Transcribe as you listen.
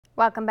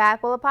Welcome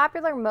back. Well, a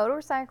popular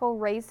motorcycle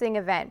racing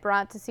event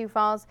brought to Sioux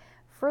Falls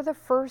for the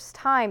first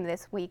time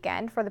this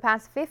weekend. For the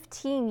past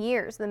 15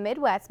 years, the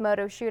Midwest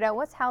Moto Shootout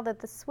was held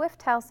at the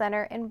Swiftel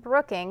Center in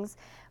Brookings,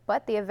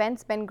 but the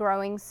event's been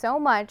growing so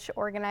much,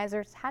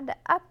 organizers had to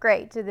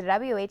upgrade to the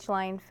WH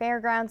Line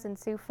Fairgrounds in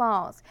Sioux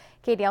Falls.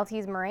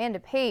 KDLT's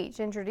Miranda Page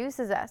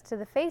introduces us to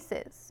the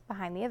faces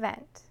behind the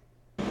event.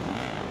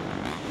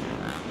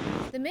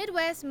 The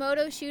Midwest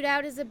Moto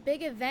Shootout is a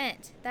big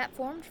event that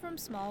formed from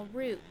small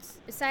roots.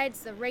 Besides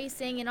the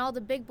racing and all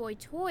the big boy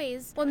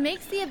toys, what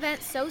makes the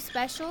event so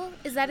special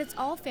is that it's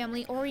all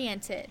family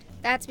oriented.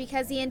 That's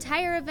because the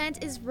entire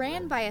event is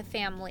ran by a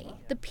family,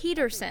 the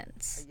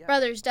Petersons.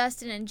 Brothers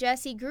Dustin and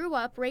Jesse grew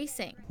up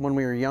racing. When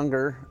we were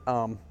younger,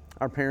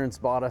 our parents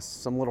bought us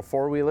some little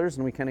four-wheelers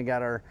and we kind of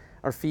got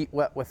our feet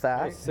wet with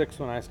that. I was 6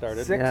 when I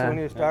started. Six when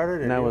you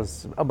started? And I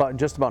was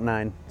just about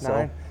 9.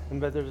 Nine?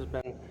 But there's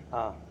been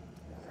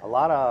a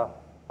lot of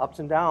ups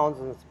and downs,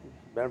 and it's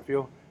been a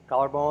few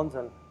collarbones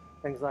and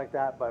things like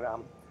that, but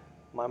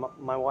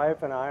my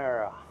wife and I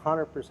are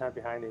 100%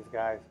 behind these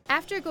guys.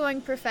 After going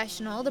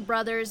professional, the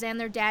brothers and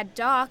their dad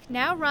Doc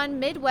now run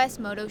Midwest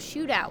Moto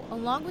Shootout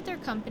along with their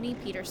company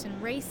Peterson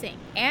Racing,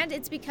 and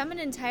it's become an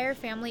entire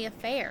family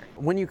affair.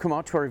 When you come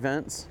out to our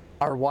events,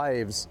 our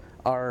wives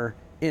are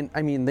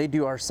they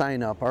do our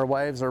sign up. Our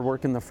wives are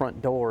working the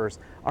front doors.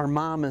 Our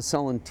mom is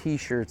selling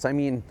t-shirts.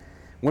 When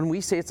we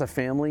say it's a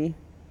family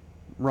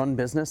run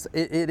business,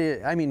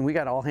 we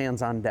got all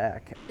hands on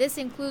deck. This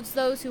includes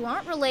those who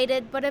aren't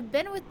related but have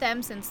been with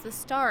them since the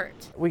start.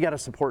 We got a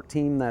support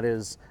team that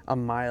is a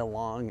mile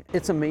long.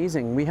 It's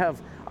amazing. We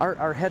have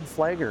our head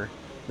flagger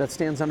that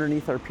stands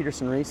underneath our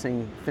Peterson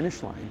Racing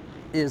finish line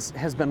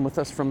has been with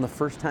us from the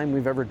first time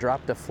we've ever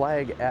dropped a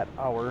flag at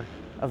our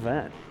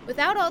event.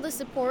 Without all the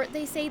support,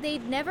 they say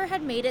they'd never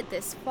have made it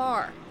this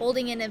far,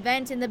 holding an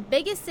event in the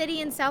biggest city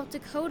in South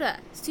Dakota,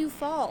 Sioux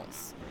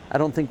Falls. I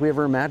don't think we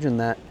ever imagined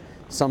that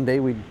someday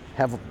we'd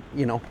have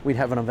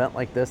an event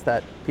like this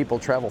that people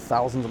travel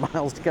thousands of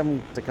miles to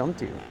come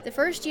to. The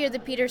first year the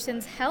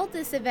Petersons held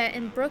this event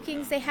in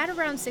Brookings, they had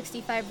around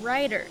 65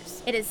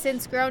 riders. It has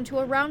since grown to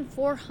around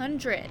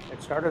 400.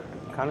 It started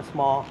kind of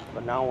small,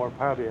 but now we're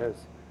probably as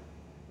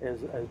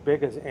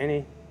big as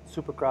any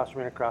supercross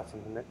arena cross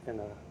in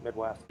the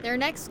Midwest. Their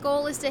next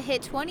goal is to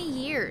hit 20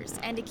 years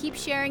and to keep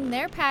sharing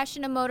their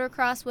passion of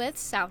motocross with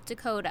South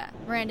Dakota.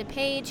 Miranda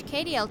Page,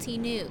 KDLT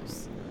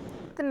News.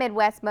 The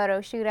Midwest Moto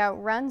Shootout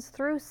runs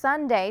through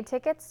Sunday.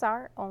 Tickets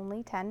are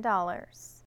only $10.